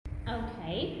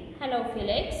Okay. Hello,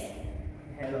 Felix.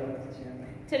 Hello, teacher.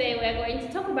 Today we are going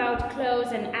to talk about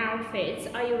clothes and outfits.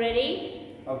 Are you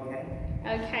ready? Okay.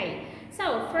 Okay.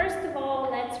 So, first of all,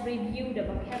 let's review the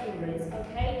vocabularies.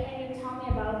 Okay. Can you tell me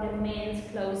about the men's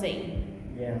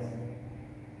clothing? Yes.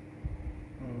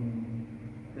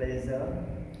 Blazer.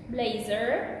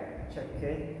 Blazer.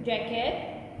 Jacket. Jacket.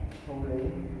 Hoodie.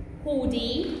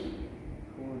 Hoodie.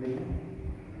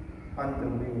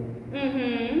 Underwear.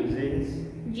 Jeans.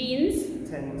 Jeans.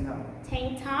 Tank top.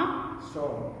 Tank top.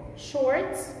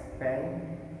 Shorts.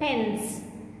 Pants.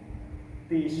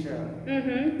 T-shirt.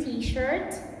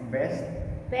 T-shirt. Vest.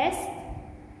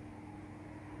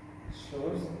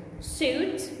 Shoes.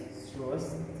 Suit.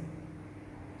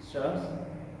 Shirt.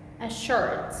 A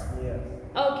shirt. Yes.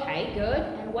 Okay, good.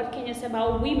 And what can you say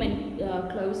about women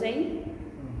clothing?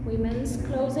 Women's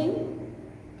clothing?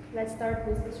 Let's start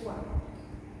with this one.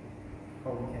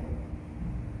 Okay.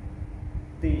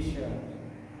 T-shirt.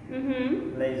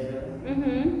 Blazer.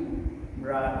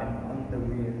 Bra and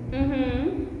underwear.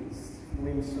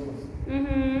 Swimsuits.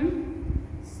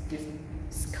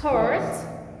 Skirt.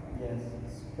 Yes.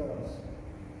 Skirts.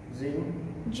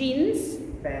 Jeans.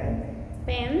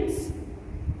 Pants.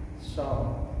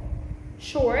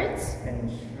 Shorts.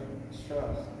 And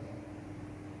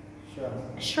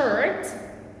Shirt. shirts.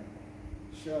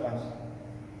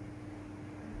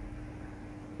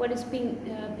 What is pink?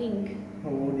 Pink.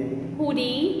 Hoodie.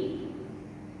 Hoodie.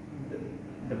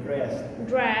 The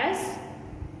dress.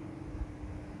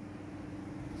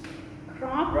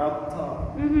 Crop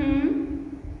top.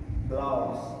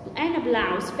 Blouse. And a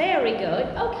blouse. Very good.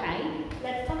 Okay.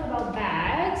 Let's talk about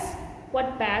bags.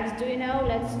 What bags do you know?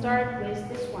 Let's start with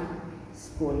this one.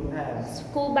 School bag.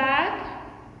 School bag.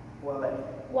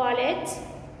 Wallet.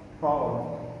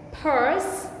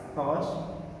 Purse.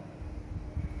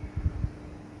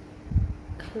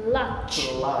 Clutch.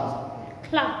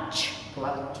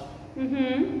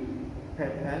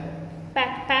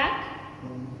 Backpack.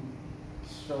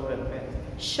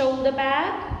 Shoulder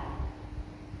bag.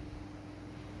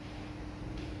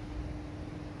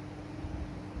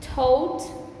 Tote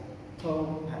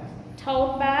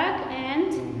bag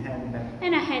and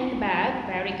a handbag.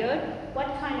 Very good. What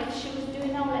kind of shoes do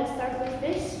you know? Let's start with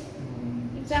this.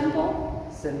 Example.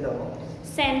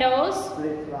 Sandals.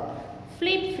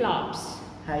 Flip-flops.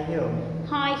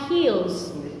 High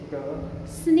heels.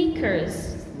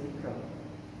 Sneakers.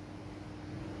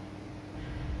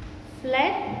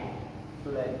 Flat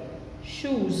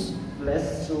shoes.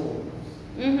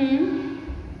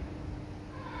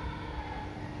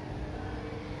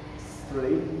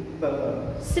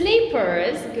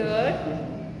 Slippers. Good.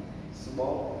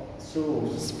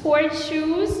 Sport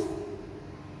shoes.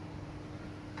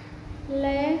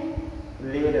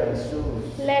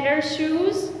 Leather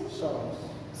shoes.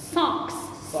 Socks.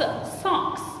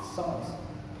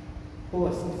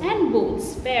 And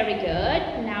boots. Very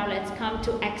good. Now let's come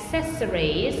to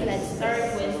accessories. Let's start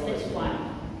with this one.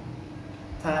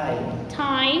 Tie.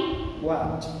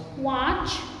 Watch.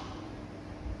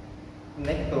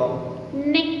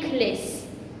 Necklace.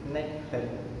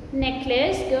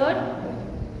 Good.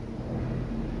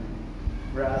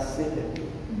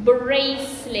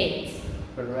 Bracelet.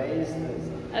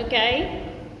 Okay.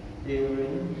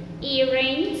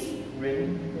 Earrings.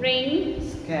 Ring.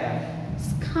 Scarf.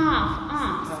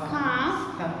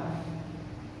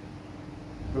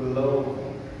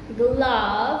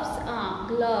 Gloves.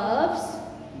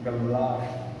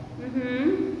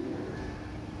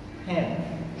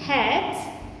 Hat.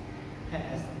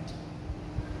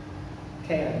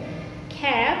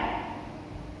 Cap.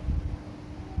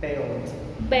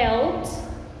 Belt.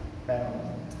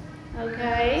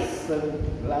 Okay.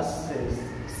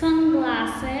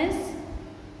 Sunglasses.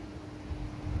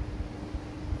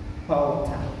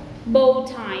 Bow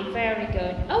tie. Very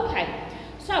good. Okay.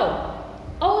 So,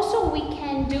 also we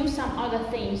can do some other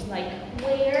things like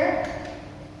wear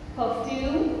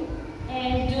perfume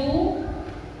and do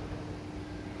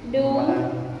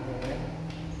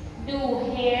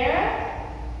hair,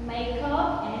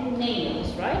 makeup and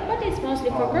nails, right? But it's mostly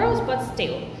for girls, but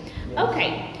still.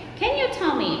 Okay. Can you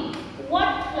tell me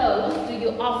what clothes do you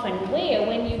often wear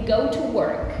when you go to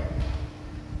work?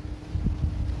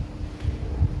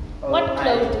 What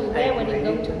clothes do you wear when you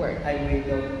go to work? I will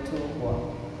go to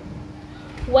work.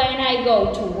 When I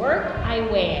go to work, I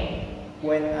wear.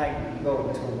 When I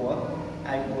go to work,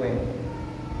 I wear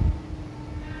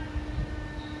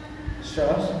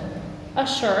a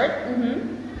shirt.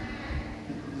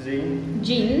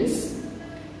 Jeans.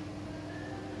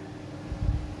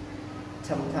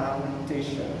 Sometimes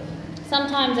t-shirt.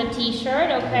 Sometimes a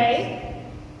t-shirt, okay.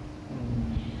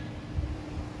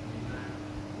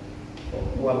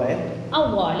 Wallet.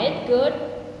 A wallet, good.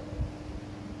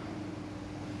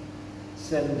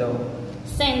 Sandal.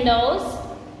 Sandals.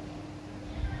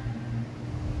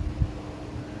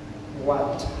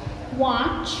 Watch.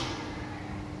 Watch.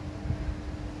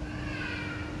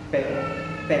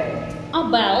 Belt. Belt. A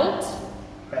belt.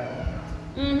 Belt.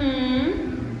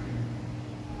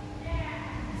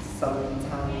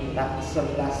 Sometimes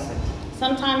sunglasses.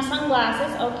 Sometimes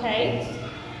sunglasses, okay.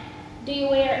 Do you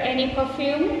wear any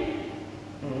perfume?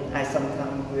 I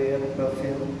sometimes wear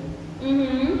perfume.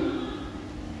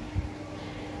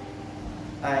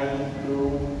 I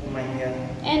do my hair.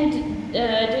 And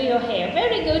do your hair.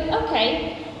 Very good,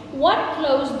 okay. What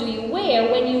clothes do you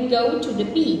wear when you go to the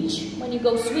beach? When you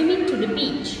go swimming to the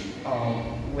beach?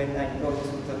 When I go to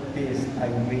the beach,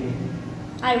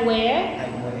 I wear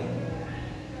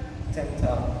tank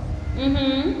top.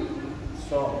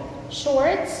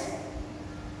 Shorts.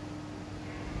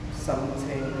 Sometimes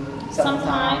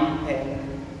pants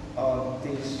or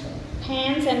t-shirt.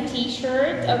 Pants and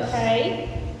t-shirt, Yes. okay.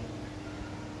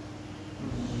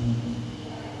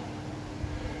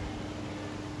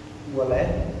 Wallet.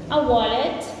 A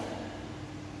wallet.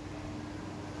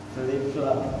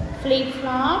 Flip-flop.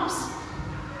 Flip-flops.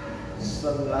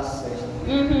 Sunglasses.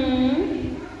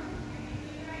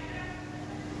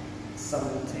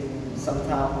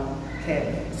 Sometimes cap.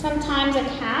 Sometimes a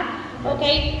cap.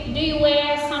 Okay. Do you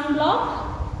wear sunblock?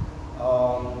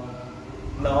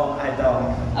 No, I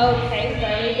don't. Okay,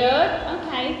 very good.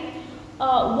 Okay.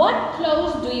 What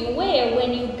clothes do you wear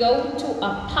when you go to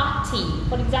a party?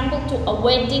 For example, to a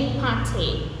wedding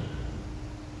party.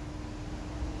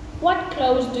 What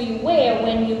clothes do you wear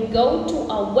when you go to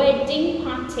a wedding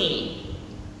party?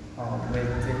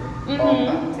 Wedding or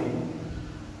party.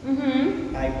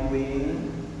 I wear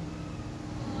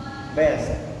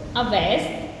vest. A vest.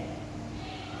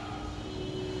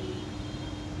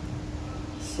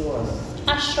 Shorts.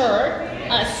 A shirt.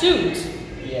 A suit.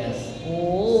 Yes.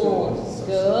 Oh, Shorts.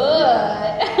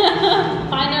 good.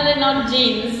 Finally, not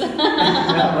jeans.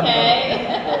 Okay.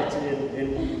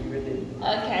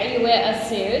 Okay, you wear a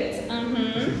suit.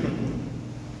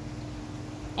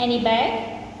 Any bag?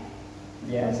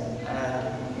 Yes.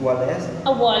 Wallet.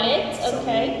 A wallet.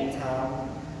 Okay. Sometimes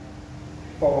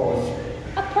purse.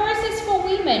 A purse is for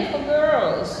women, for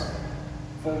girls.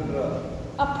 For girl.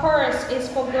 A purse is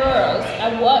for girls.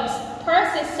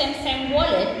 Purse is same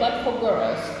wallet, but for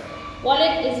girls.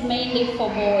 Wallet is mainly for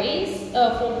boys,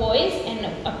 and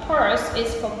a purse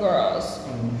is for girls.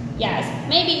 Yes,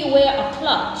 maybe you wear a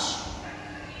clutch,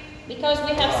 because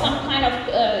we have some kind of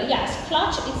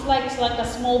clutch is like a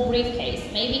small briefcase.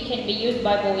 Maybe can be used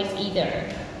by boys either.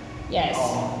 Yes.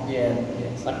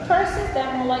 Yes. But purses,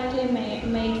 they're more likely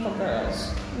made for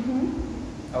girls.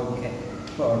 Okay.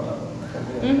 For girl.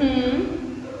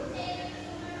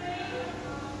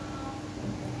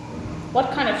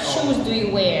 What kind of shoes do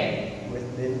you wear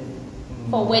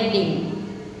for wedding?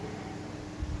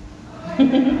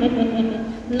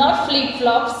 Not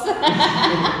flip-flops.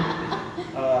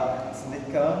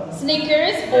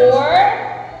 Sneakers or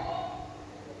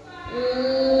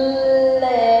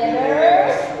leather.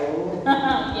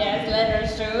 Yes, leather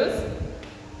shoes.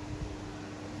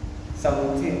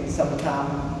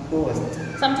 Sometimes boots.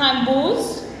 Sometimes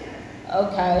boots.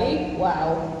 Okay,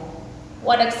 wow.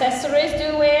 What accessories do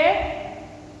you wear?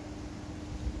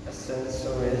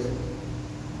 Accessories.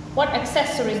 What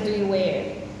accessories do you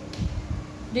wear?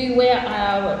 Do you wear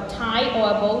a tie or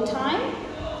a bow tie?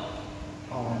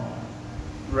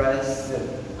 Bracelet.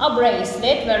 A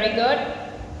bracelet, very good.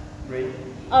 Ring.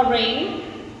 A ring.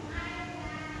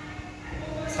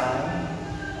 Tie.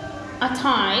 A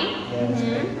tie. Yes.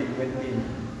 Wedding.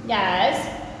 Yes.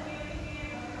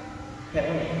 Belt.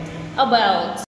 A belt.